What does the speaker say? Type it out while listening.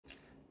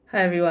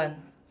Hi everyone.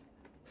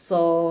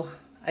 So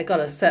I got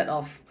a set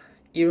of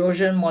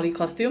Erosion Molly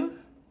costume,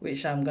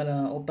 which I'm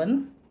gonna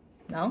open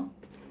now.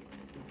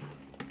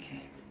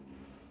 Okay.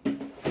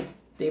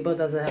 Table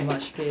doesn't have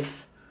much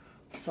space,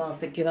 so I'll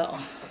take it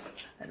out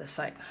at the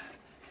side.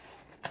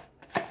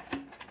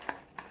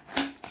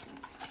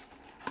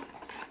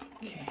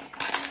 Okay.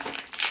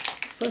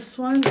 First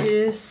one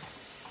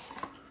is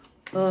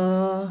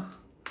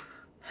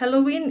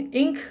Halloween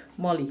Ink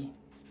Molly.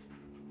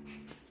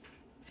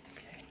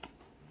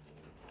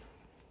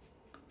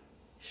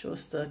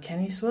 Shows the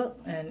Kenny's work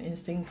and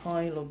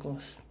Instinctoy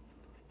logos.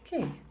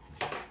 Okay.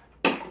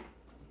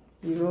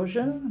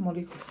 Erosion,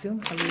 Molly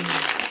costume, Halloween.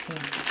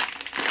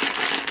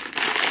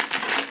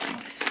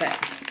 Next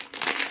pack.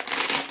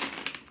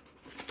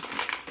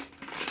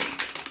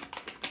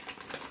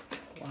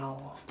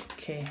 Wow.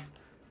 Okay.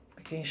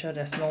 Making sure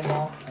there's no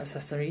more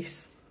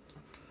accessories.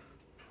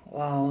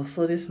 Wow.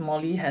 So this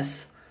Molly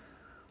has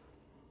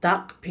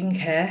dark pink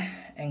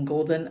hair and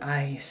golden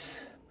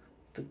eyes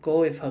to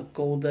go with her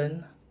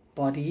golden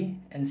body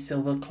and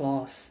silver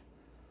claws.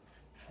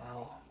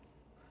 Wow.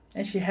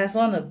 And she has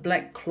on a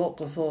black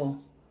cloak also.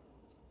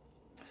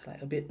 It's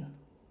like a bit...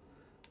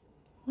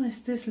 What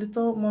is this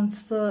little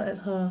monster at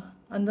her,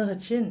 under her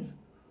chin?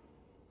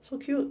 So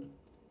cute.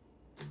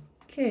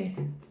 Okay.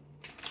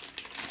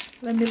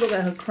 Let me look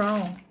at her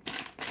crown.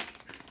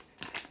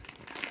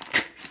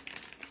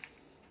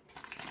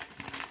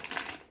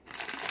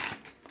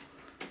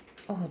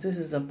 Oh, this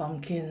is the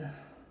pumpkin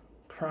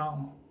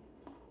crown.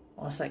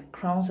 Oh, it's like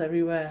crowns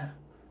everywhere.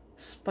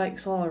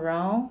 Spikes all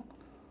around.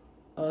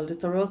 A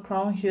literal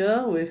crown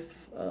here with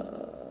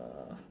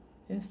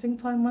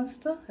Instinctoy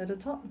monster at the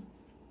top.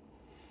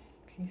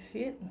 Can you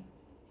see it?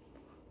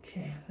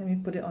 Okay, let me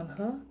put it on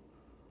her.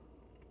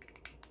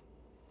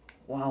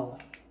 Wow.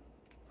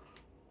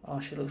 Oh,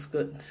 she looks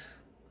good.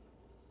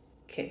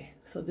 Okay,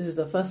 so this is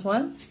the first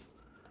one.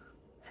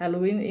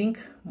 Halloween Ink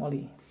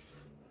Molly.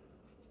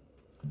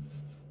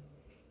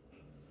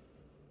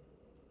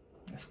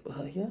 Let's put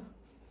her here.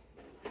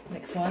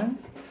 Next one.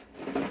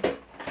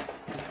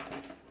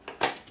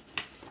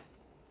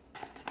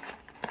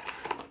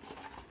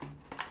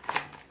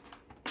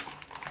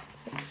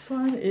 Next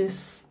one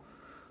is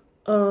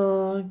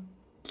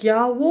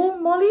Gyawo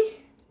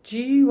Molly.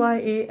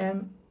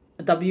 G-Y-A-M-W-O.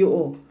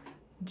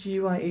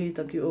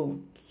 G-Y-A-W-O.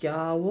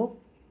 Gyawo.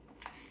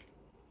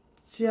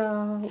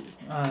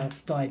 I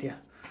have no idea.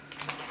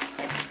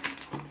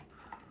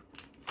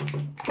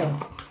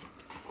 Oh,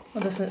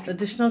 there's an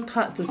additional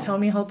card to tell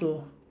me how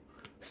to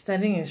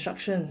standing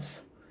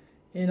instructions.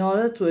 In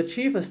order to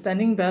achieve a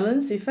standing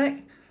balance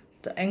effect,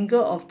 the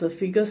angle of the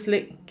figure's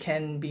leg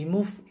can be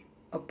moved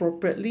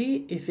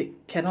appropriately if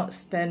it cannot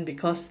stand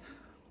because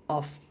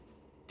of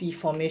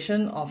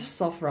deformation of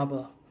soft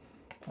rubber.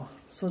 Oh,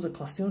 so the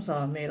costumes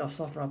are made of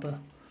soft rubber.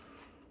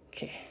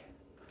 Okay.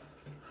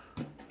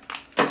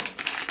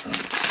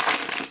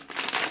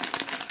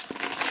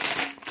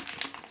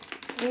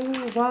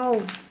 Oh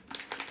wow.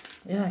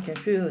 Yeah, I can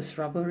feel it's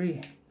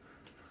rubbery.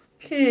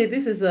 Okay,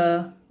 this is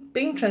a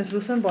pink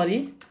translucent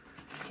body.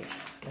 Okay,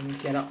 let me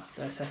get out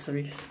the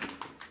accessories.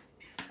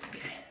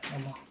 Okay,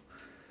 one more.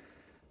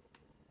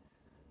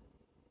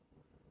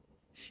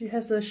 She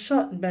has a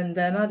short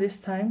bandana this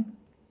time.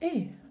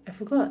 Hey, I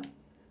forgot.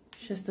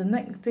 She has the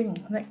neck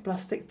thing, neck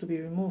plastic to be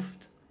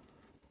removed.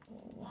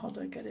 Oh, how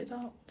do I get it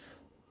out?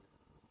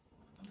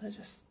 Do I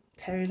just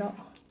tear it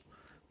out?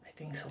 I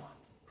think so.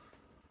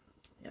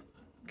 Yep.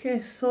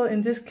 Okay, so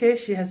in this case,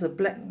 she has a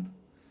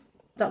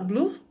dark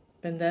blue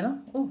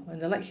bandana. Oh, when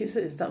the light hits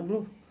it, it's dark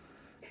blue.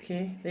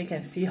 Okay, they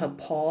can see her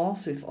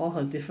paws with all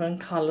her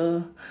different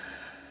color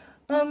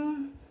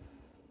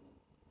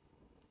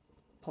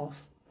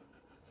paws.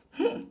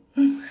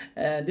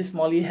 This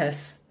Molly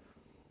has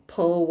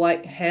pearl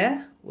white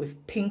hair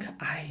with pink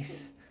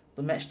eyes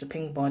to match the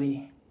pink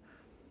body.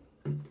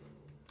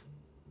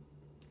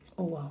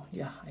 Oh wow,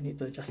 yeah, I need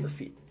to adjust the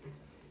feet.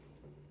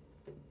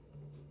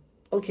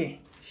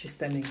 Okay, she's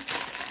standing.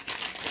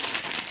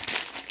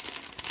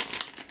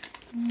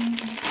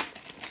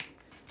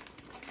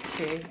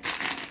 Okay.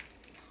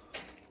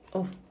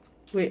 Oh,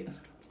 wait.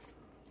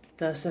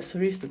 The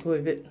accessories to go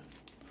with it.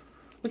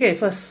 Okay,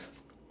 first,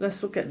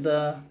 let's look at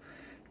the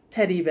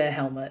teddy bear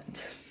helmet.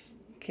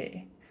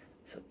 Okay,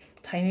 it's a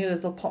tiny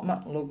little pop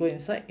mark logo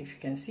inside, if you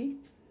can see.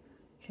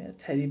 Okay, the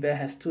teddy bear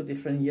has two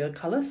different ear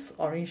colors,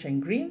 orange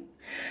and green.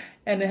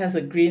 And it has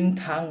a green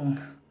tongue.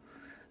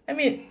 I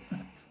mean,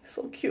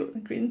 so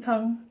cute, green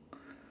tongue.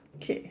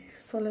 Okay,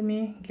 so let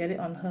me get it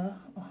on her.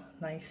 Oh,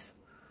 nice.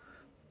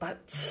 But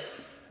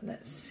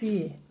let's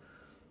see.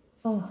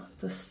 Oh,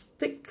 the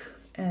stick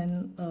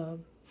and a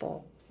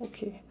ball.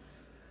 Okay,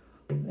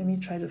 let me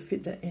try to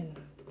fit that in.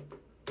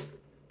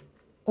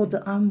 Oh,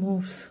 the arm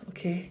moves.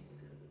 Okay,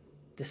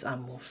 this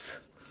arm moves.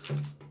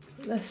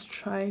 Let's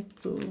try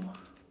to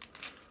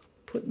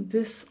put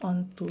this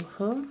onto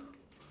her.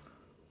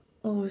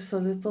 Oh, it's a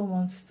little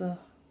monster.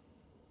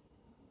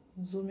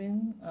 Zoom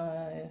in.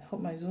 I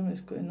hope my zoom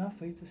is good enough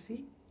for you to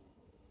see.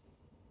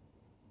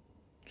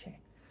 Okay,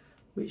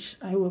 which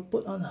I will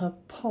put on her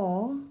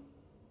paw.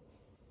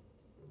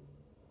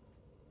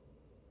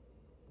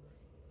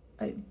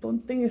 I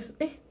don't think it's...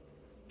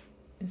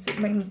 is it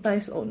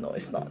magnetized? Oh no,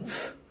 it's not.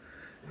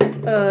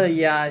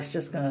 Yeah, it's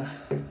just gonna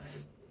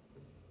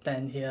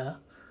stand here.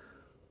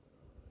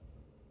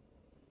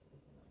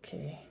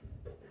 Okay.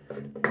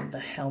 The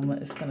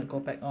helmet is gonna go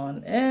back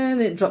on, and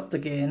it dropped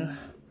again.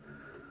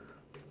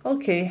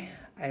 Okay,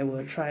 I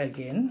will try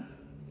again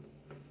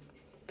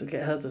to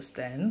get her to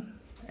stand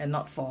and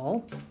not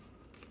fall.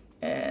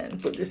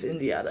 And put this in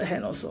the other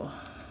hand also.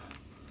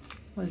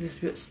 What is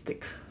this weird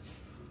stick?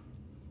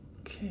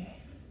 Okay.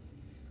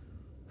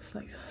 It's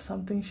like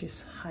something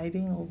she's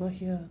hiding over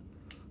here.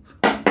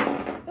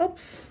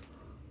 Oops.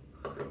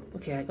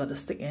 Okay, I got the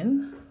stick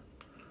in.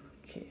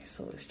 Okay,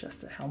 so it's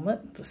just a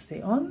helmet to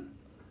stay on.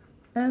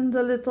 And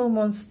the little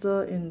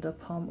monster in the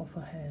palm of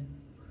her hand.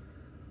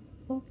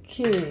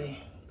 Okay,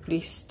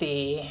 please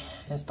stay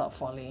and stop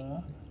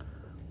falling.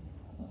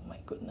 Oh my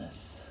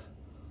goodness.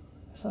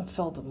 This one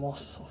fell the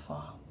most so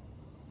far.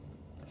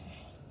 Okay,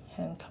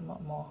 hand come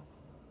up more.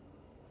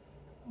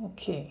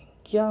 Okay,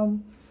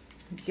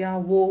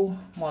 Gyavo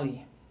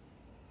Molly.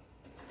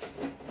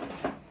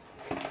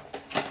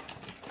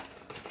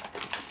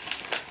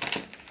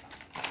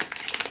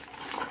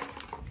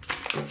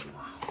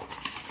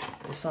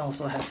 This one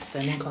also has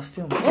standing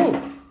costume.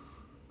 Oh!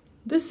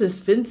 This is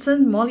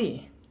Vincent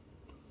Molly.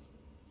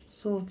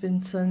 So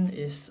Vincent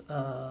is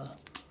a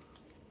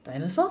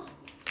dinosaur?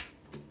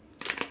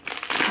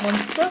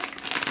 Monster?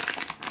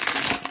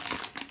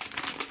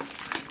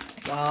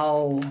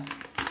 Wow!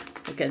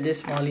 Look at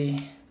this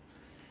Molly.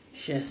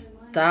 She has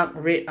dark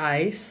red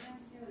eyes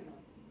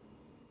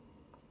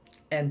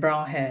and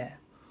brown hair.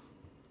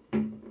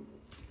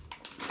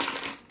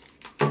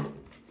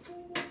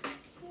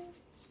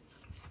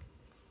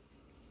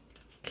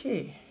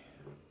 Okay,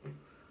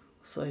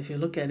 so if you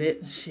look at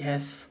it, she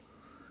has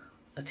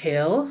a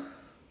tail,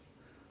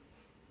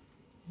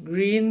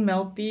 green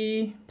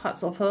melty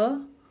parts of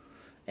her,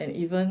 and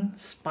even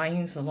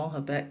spines along her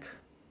back.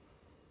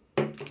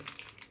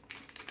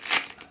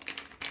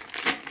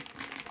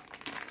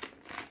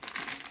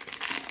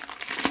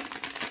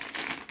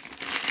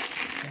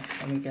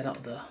 Let me get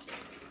out the...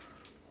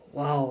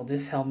 Wow,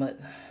 this helmet.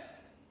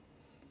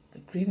 The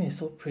green is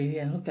so pretty,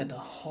 and look at the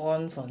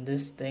horns on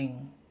this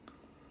thing.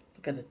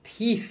 Look at the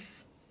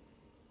teeth.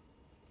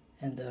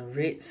 And the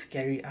red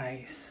scary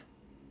eyes.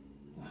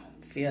 Wow,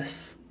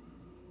 fierce.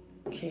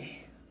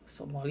 Okay,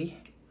 so Molly,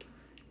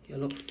 you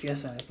look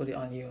fierce when I put it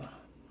on you.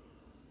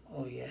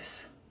 Oh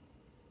yes,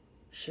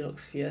 she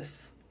looks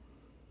fierce.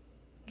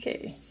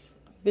 Okay,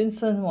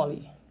 Vincent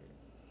Molly.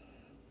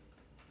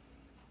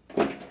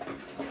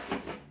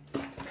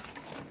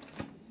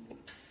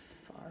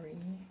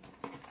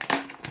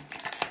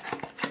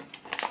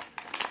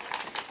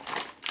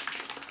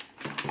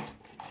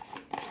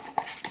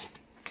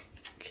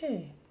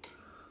 Okay,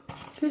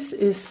 this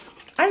is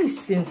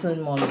Ice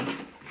Vincent Molly.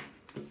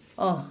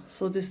 Oh,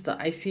 so this is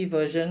the icy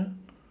version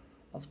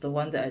of the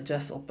one that I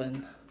just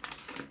opened.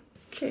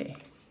 Okay.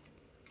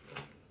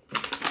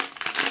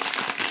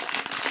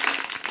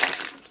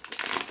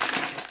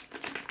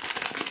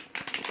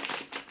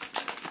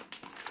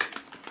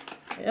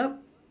 Yep.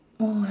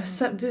 Oh,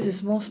 except this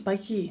is more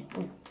spiky.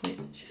 Oh, wait,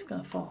 she's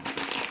gonna fall.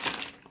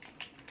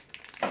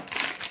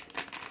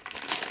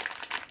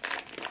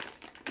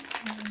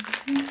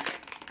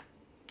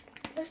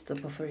 Where's the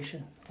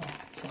perforation? Oh,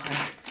 so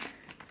high.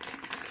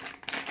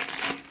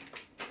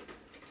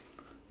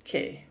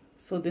 Okay,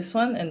 so this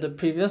one and the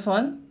previous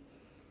one,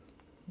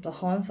 the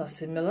horns are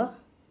similar,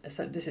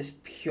 except this is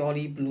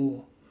purely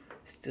blue,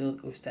 still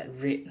with that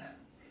red.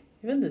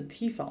 Even the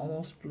teeth are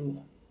almost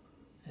blue,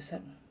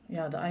 except,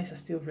 yeah, the eyes are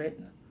still red.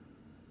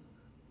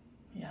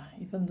 Yeah,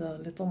 even the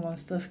little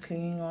monsters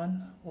clinging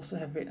on also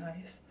have red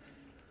eyes.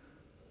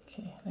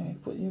 Okay, let me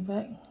put you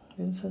back,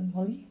 Vincent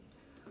Molly.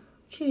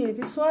 Okay,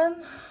 this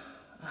one,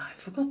 I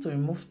forgot to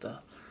remove the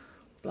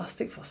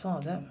plastic for some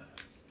of them.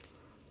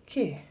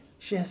 Okay,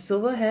 she has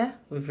silver hair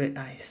with red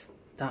eyes,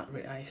 dark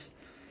red eyes.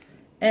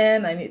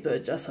 And I need to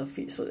adjust her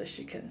feet so that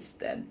she can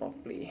stand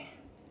properly.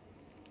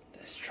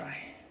 Let's try.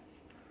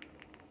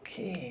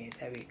 Okay,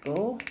 there we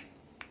go.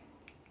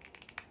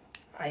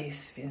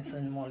 Ice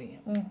Vincent Molly.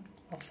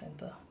 Off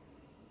center.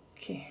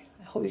 Okay,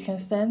 I hope you can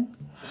stand.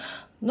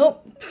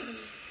 Nope.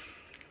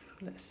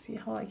 Let's see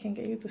how I can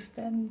get you to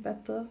stand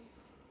better.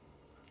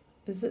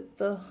 Is it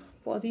the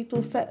body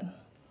too fat?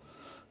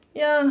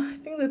 Yeah, I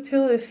think the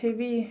tail is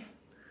heavy.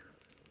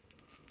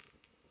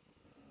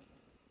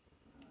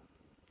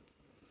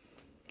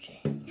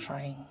 Okay,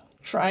 trying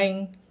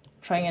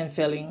and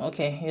failing.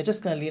 Okay, you're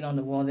just gonna lean on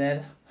the wall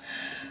there.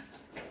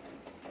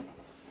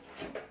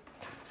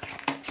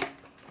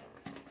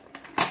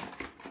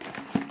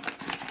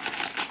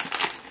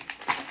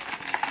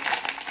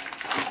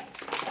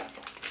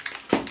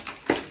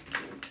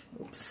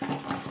 Oops,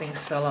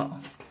 things fell out.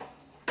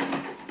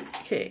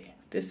 Okay,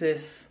 this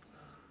is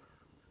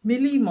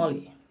Millie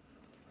Molly.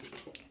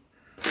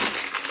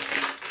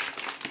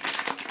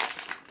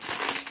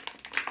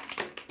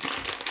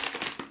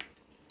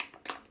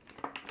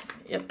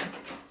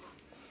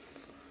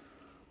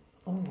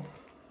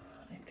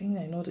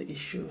 think I know the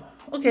issue.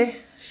 Okay,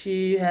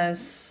 she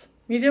has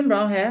medium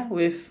brown hair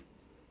with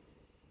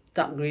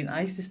dark green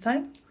eyes this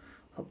time.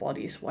 Her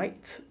body is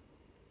white.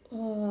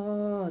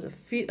 Oh, the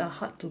feet are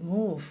hard to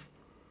move.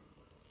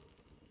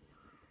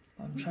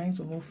 I'm trying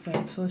to move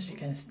frame so she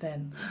can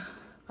stand.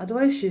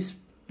 Otherwise,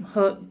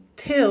 her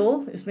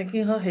tail is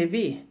making her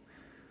heavy.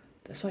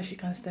 That's why she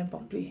can't stand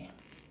properly.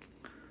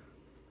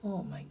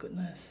 Oh my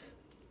goodness.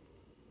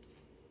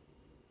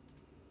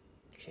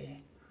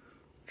 Okay,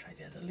 try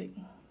the other leg.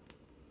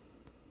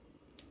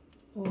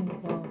 Oh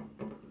wow.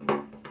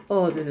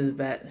 Oh, this is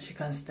bad. She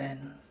can't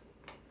stand.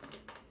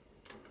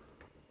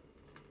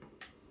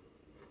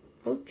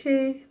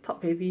 Okay,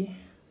 top heavy.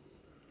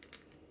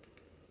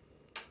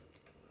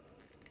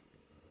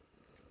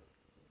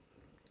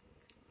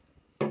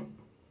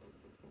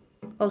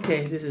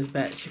 Okay, this is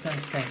bad. She can't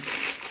stand.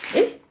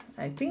 Eh?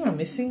 I think I'm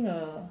missing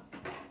a...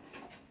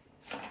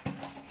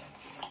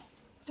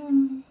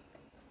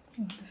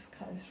 This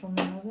card is from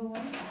another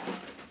one.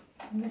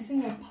 I'm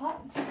missing a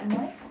part, am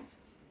I?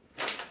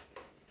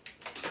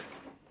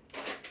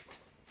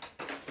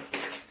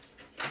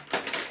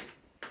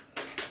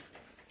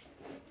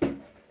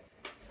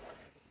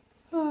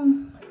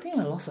 I think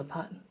I lost a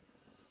part.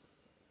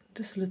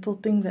 This little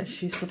thing that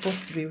she's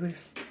supposed to be with.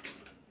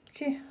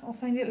 Okay, I'll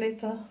find it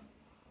later.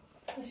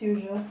 As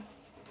usual.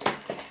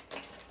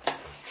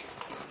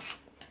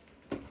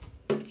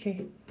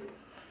 Okay.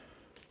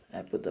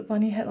 I put the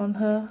bunny hat on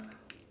her.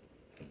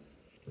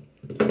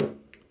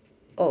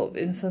 Oh,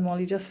 Vincent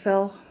Molly just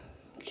fell.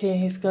 Okay,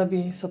 he's gonna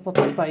be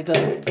supported by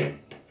the...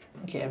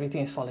 Okay,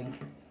 everything is falling.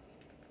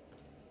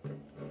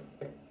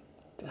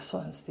 They're so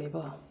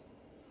unstable.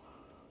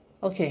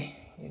 Okay,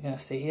 you're gonna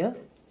stay here.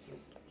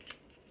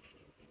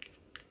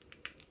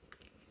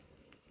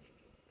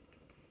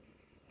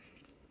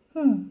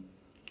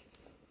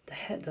 The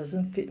head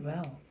doesn't fit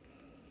well.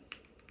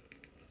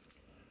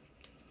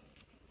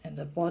 And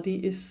the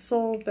body is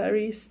so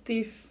very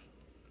stiff.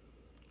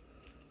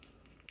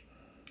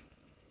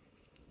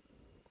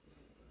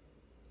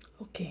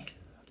 Okay,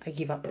 I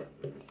give up.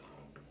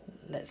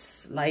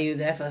 Let's lie you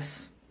there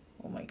first.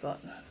 Oh my god.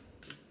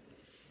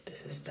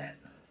 This is bad.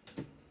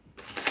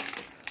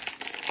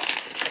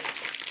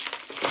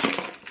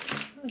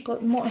 I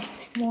got more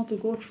to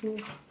go through.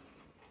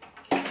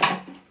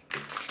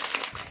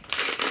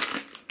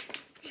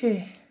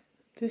 Okay,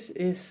 this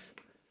is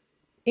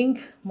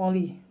Ink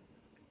Molly.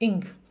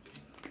 Ink.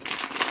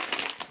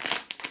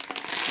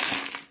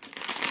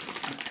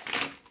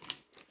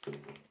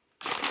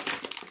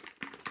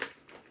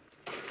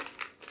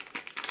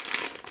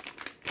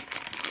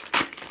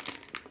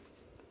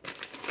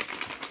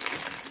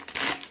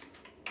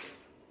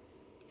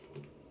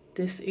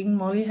 This Ink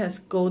Molly has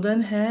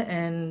golden hair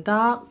and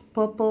dark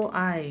purple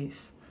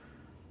eyes.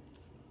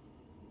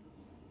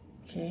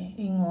 Okay,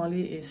 Ink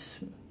Molly is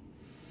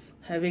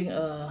having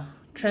a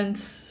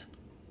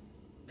transparent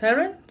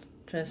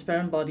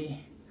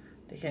body.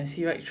 They can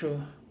see right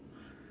through.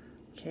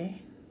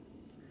 Okay,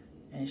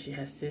 and she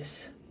has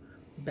this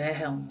bear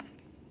helm,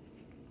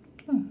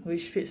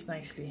 which fits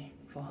nicely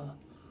for her.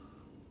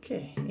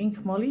 Okay,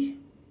 Ink Molly.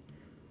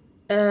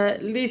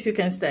 At least you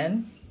can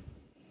stand.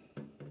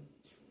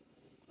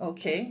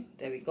 Okay,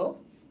 there we go.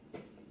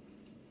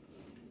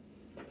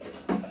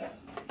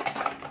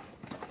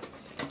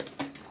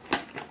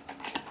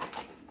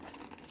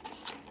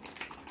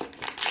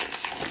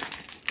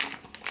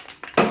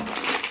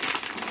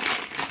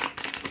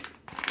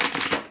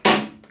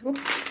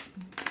 Oops.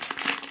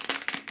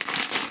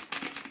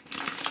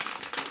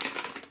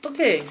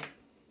 Okay.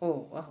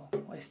 Oh wow,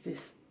 what is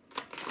this?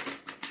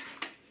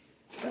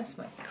 Where's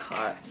my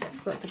cards? I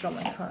forgot to get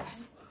my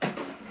cards.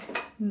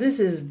 This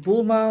is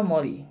Bulma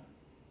Molly.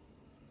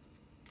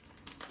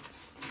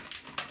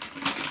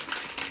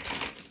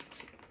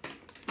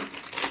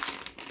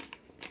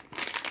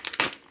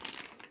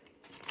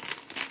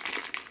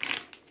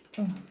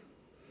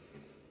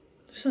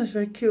 This one is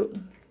very cute.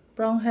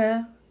 Brown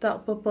hair,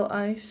 dark purple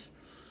eyes,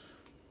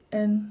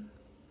 and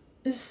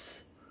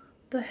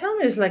the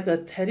helm is like a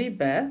teddy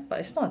bear, but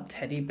it's not a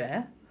teddy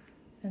bear.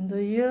 And the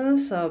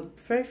ears are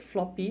very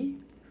floppy.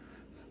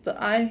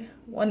 The eye,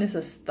 one is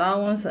a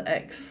star, one's an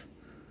X.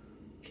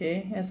 Okay,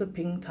 it has a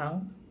pink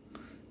tongue.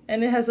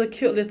 And it has a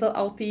cute little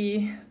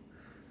outie.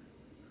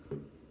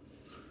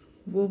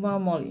 Bulma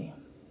Molly.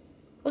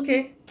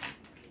 Okay.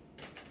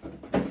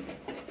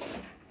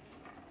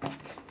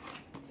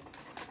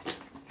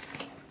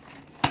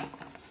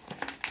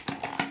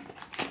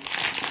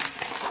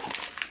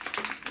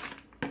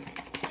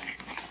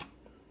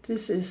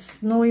 This is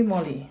Snowy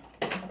Molly.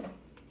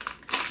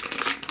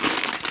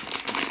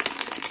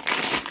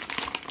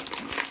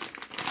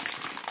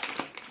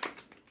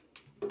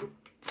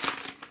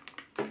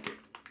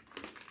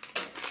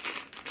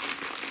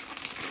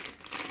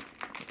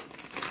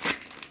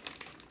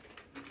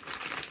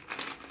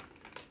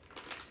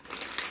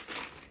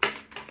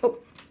 Oh,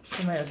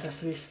 so many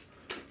accessories.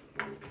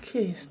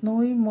 Okay,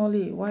 Snowy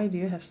Molly, why do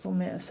you have so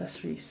many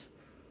accessories?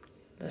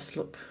 Let's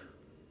look.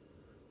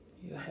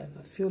 You have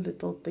a few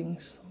little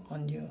things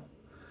on you.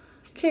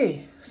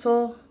 Okay,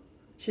 so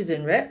She's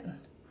in red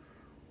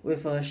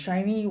with a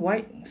shiny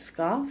white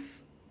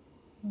scarf.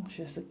 Oh,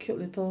 she has a cute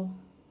little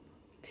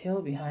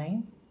tail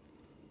behind.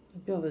 A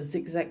bit of a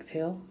zigzag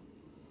tail.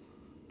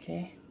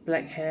 Okay,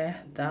 black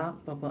hair,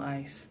 dark purple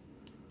eyes.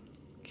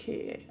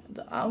 Okay,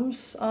 the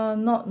arms are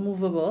not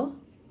movable.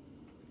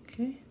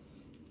 Okay,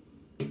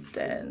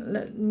 then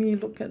let me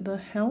look at the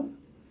helm.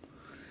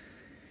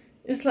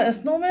 It's like a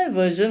snowman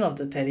version of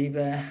the teddy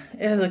bear.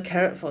 It has a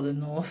carrot for the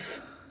nose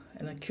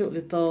and a cute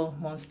little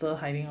monster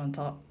hiding on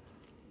top.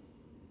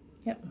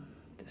 Yep,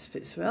 this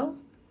fits well.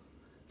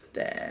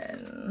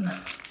 Then,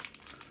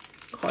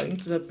 according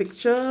to the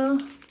picture,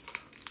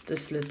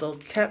 this little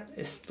cap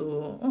is to...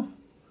 Oh,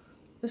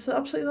 there's an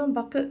upside down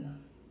bucket.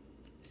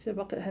 See a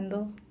bucket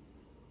handle?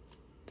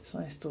 This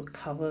one is to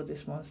cover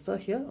this monster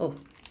here. Oh,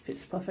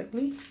 fits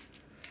perfectly.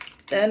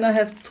 Then I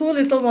have two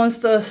little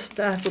monsters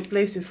that I have to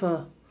place with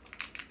her.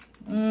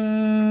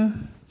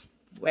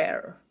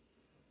 Where?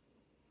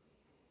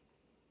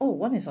 Oh,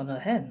 one is on her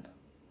hand.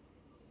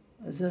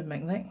 Is it a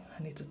magnet?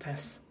 I need to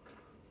test.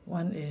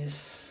 One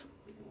is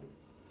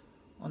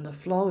on the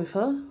floor with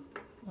her.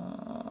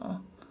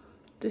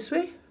 This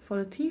way for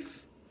the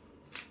teeth.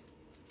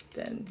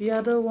 Then the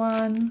other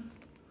one,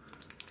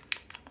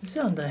 is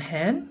it on the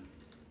hand?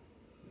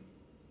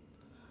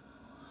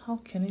 How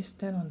can it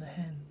stand on the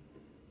hand?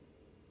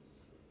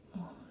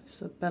 Oh,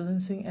 it's a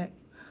balancing act.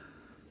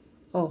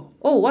 Oh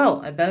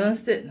wow, I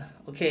balanced it.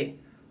 Okay,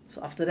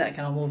 so after that I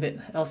cannot move it,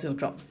 else it'll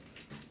drop.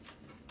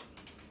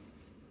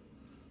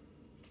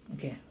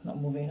 Okay, not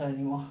moving her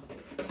anymore.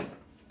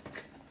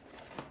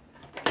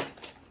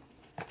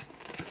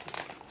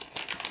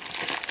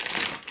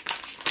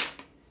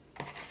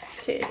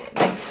 Okay,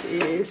 next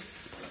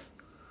is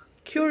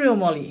Curio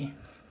Molly.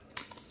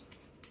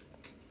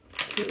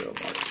 Curio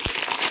Molly.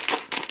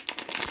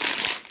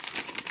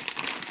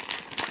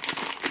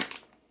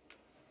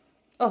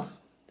 Oh,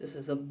 this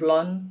is a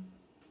blonde,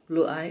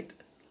 blue-eyed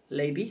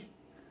lady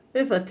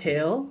with a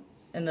tail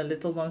and a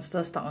little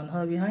monster stuck on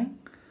her behind.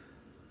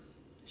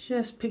 She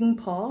has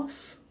pink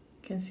paws.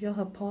 You can see all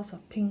her paws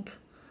are pink.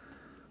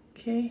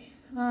 Okay,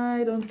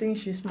 I don't think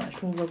she's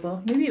much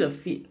movable. Maybe the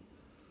feet.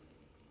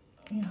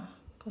 Yeah,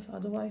 because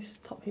otherwise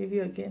top heavy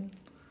again.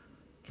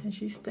 Can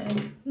she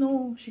stand?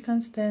 No, she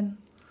can't stand.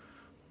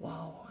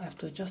 Wow, I have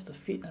to adjust the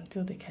feet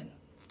until they can.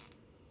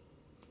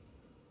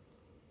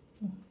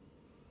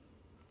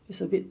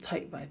 It's a bit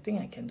tight, but I think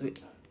I can do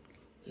it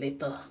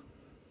later.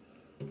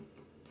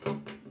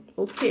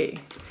 Okay.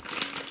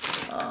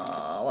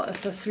 What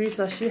accessories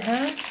does she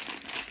have?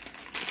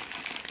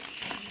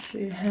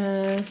 She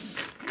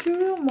has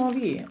Curio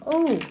Molly.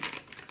 Oh,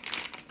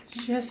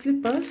 she has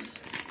slippers.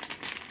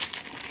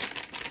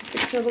 The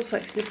picture looks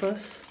like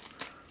slippers.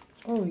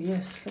 Oh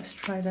yes, let's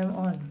try them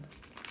on.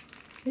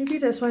 Maybe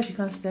that's why she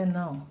can't stand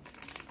now.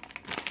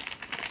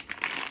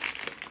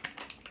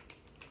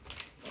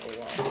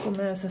 So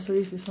many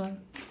accessories, this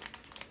one.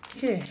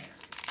 Okay,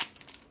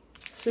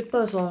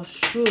 slippers or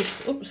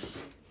shoes, oops,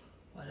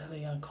 whatever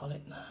you want to call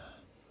it.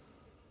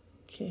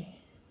 Okay,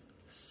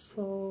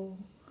 so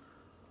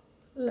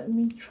let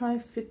me try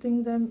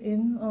fitting them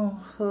in. Oh,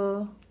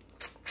 her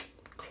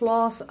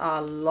claws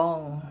are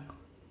long.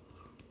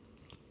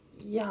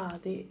 Yeah,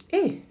 they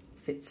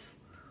fits.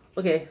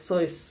 Okay, so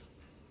it's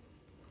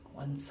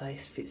one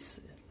size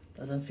fits,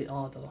 doesn't fit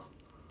all though.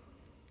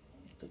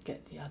 Need to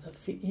get the other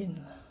fit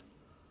in.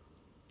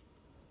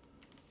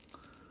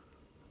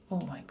 Oh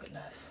my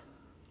goodness.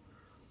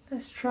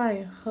 Let's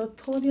try. Her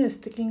toenail is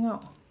sticking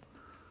out.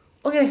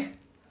 Okay,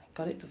 I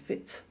got it to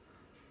fit.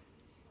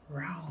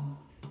 Wow.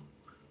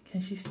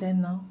 Can she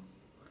stand now?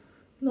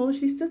 No,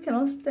 she still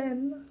cannot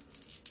stand.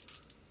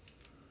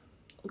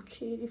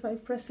 Okay, if I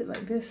press it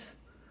like this.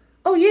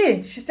 Oh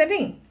yay, she's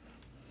standing.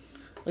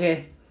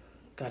 Okay,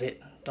 got it.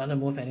 Don't want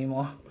to move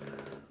anymore.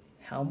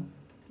 Helm.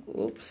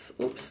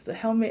 Oops, the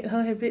helm made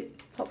her a bit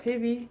top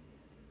heavy.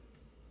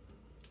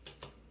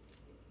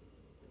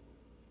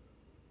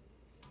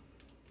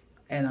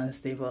 And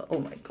unstable. Oh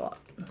my god.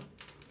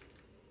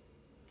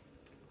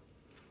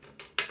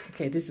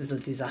 Okay, this is a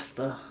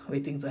disaster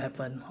waiting to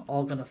happen.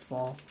 All gonna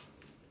fall.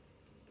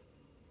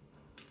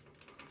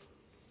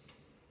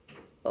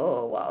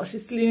 Oh wow,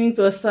 she's leaning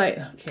to a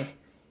side. Okay,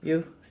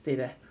 you stay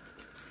there.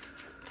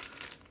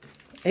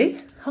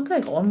 Eh? How come I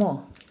got one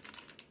more?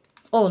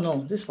 Oh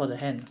no, this is for the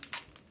hand.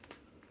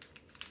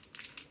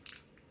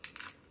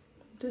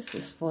 This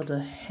is for the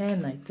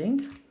hand, I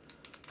think.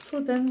 So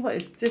then what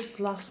is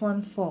this last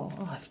one for?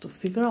 Oh, I have to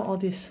figure out all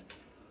these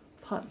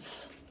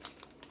parts.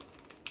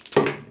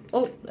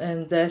 Oh,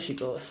 and there she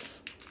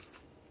goes.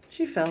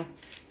 She fell.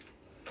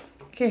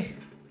 Okay.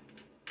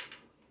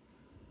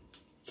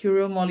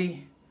 Curio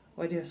Molly.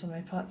 Why do you have so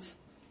many parts?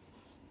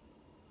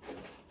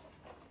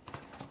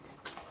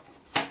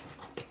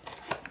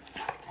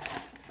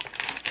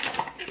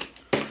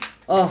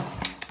 Oh,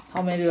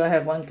 how many do I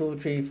have? 1, 2,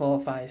 3, 4,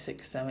 5,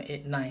 6, 7,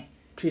 8, 9.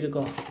 3 to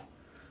go.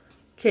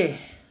 Okay.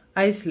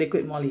 Ice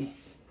Liquid Molly.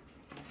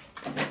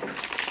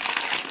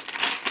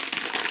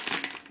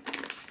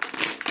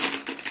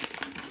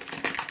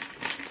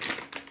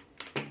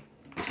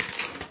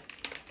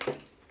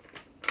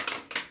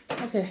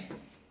 Okay.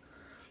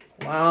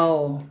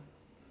 Wow.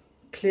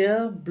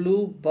 Clear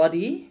blue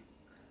body.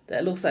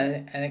 That looks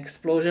like an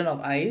explosion of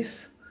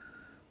ice.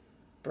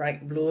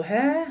 Bright blue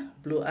hair,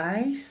 blue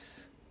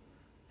eyes,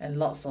 and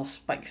lots of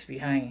spikes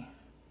behind.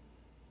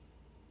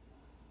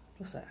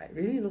 Looks like, it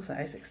really looks like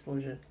ice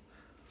explosion.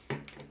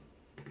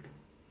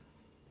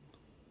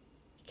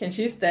 Can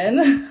she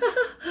stand?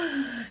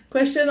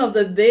 Question of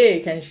the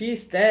day, can she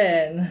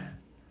stand?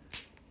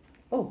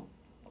 Oh,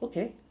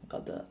 okay.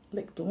 Got the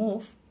leg to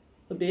move.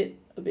 A bit.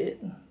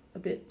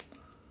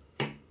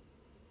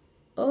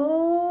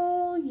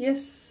 Oh,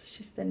 yes,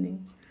 she's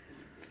standing.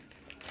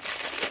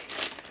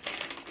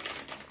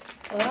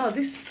 Wow,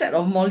 this set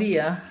of Molly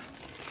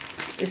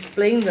is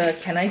playing the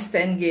Can I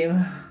Stand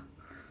game.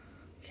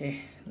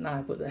 Okay, now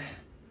I put the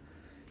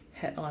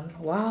hat on.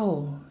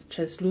 Wow,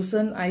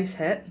 translucent ice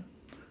hat,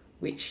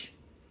 which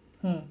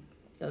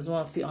doesn't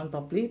want to fit on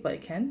properly, but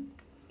it can.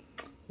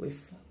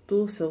 With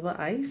 2 silver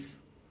eyes,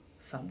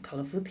 some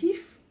colorful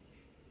teeth.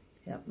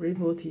 Yep,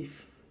 rainbow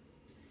teeth.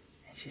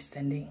 And she's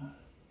standing.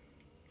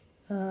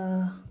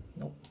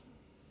 Nope,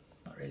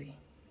 not really.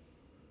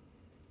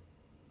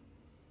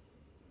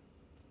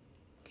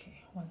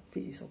 Okay, one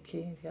feet is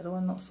okay, the other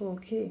one not so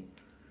okay.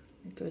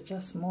 Need to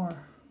adjust more.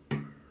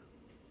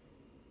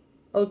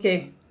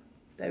 Okay,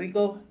 there we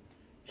go.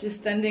 She's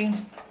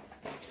standing.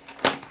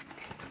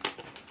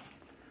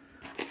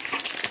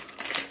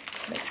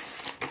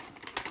 Next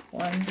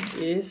one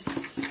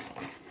is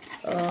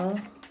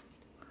a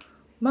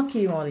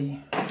Mucky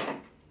Molly.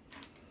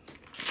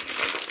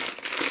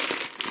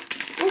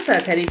 Looks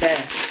like a teddy bear.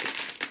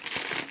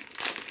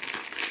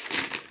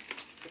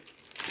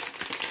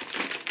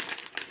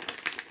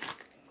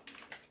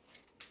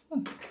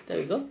 There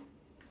we go.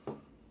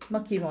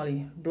 Mucky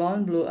Molly,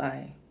 blonde blue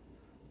eye,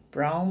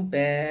 brown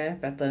bear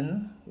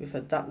pattern with a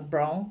dark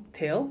brown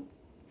tail,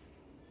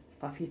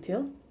 puffy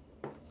tail.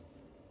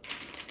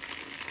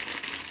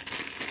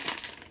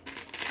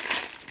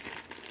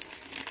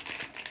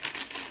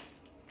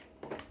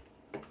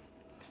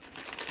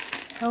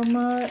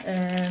 Helmet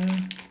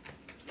and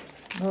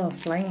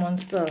flying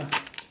monster.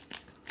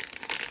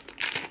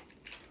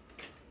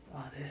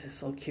 Wow, this is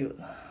so cute.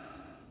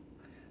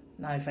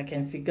 Now if I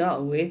can figure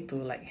out a way to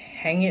like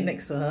hang it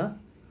next to her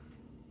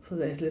so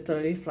that it's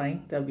literally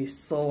flying, that would be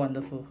so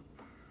wonderful.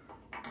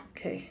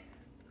 Okay,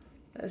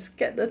 let's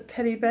get the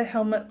teddy bear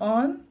helmet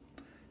on.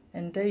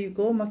 And there you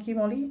go, Mucky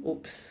Molly.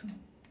 Oops,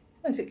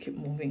 why does it keep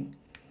moving?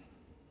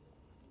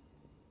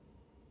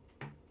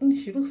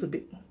 She looks a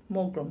bit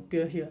more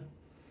grumpier here.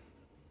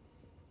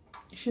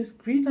 She's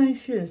green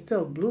eyes here instead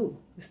of blue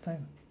this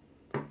time.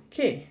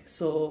 Okay,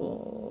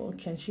 so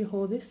can she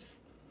hold this?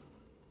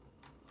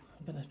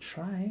 I'm gonna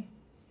try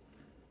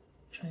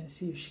and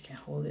see if she can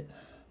hold it.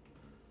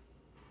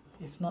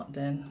 If not,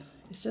 then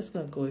it's just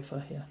gonna go with her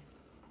here.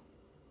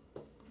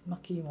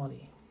 Mucky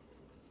Molly.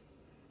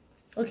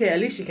 Okay, at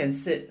least she can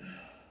sit.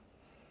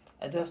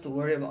 I don't have to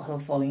worry about her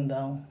falling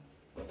down.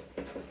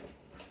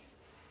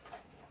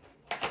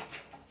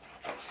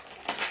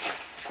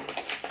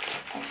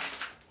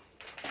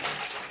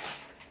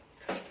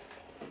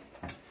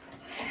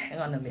 Hang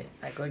on a minute,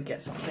 I gotta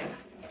get something.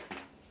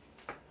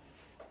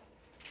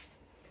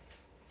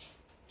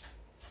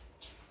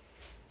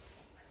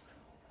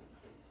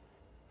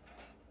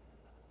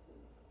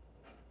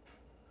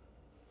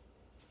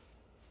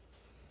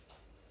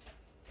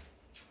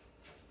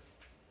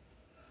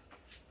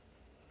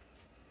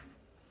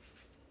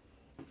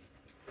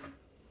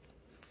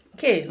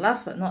 Okay,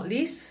 last but not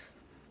least,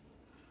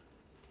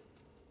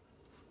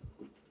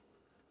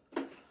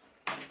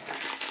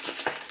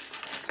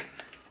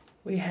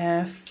 we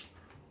have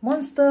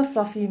Monster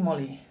Fluffy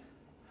Molly.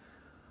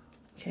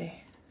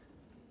 Okay,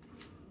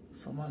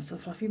 so Monster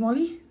Fluffy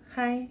Molly,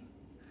 hi.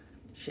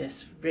 She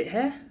has red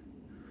hair,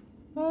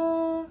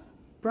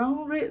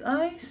 brown red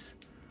eyes,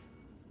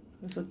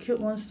 with a cute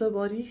monster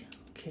body.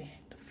 Okay,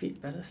 the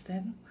feet better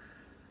stand,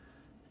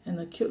 and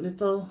a cute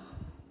little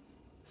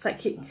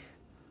sidekick.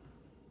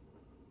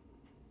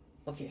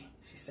 Okay,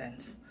 she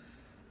stands.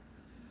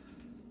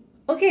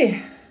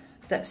 Okay,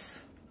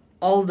 that's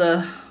all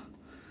the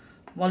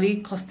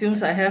Molly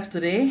costumes I have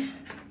today.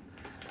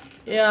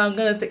 Yeah, I'm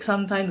gonna take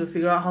some time to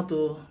figure out how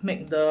to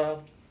make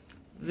the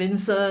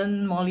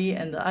Vincent Molly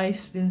and the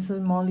Ice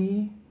Vincent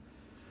Molly,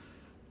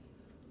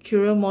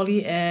 Curious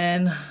Molly,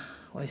 and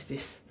what is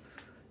this?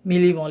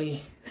 Millie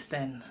Molly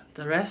stand.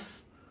 The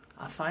rest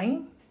are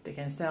fine, they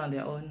can stand on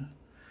their own.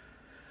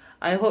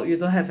 I hope you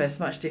don't have as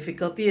much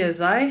difficulty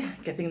as I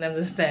getting them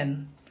to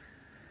stand.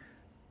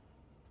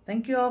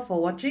 Thank you all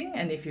for watching,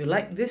 and if you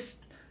like this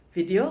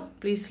video,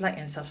 please like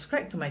and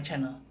subscribe to my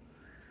channel.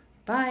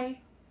 Bye!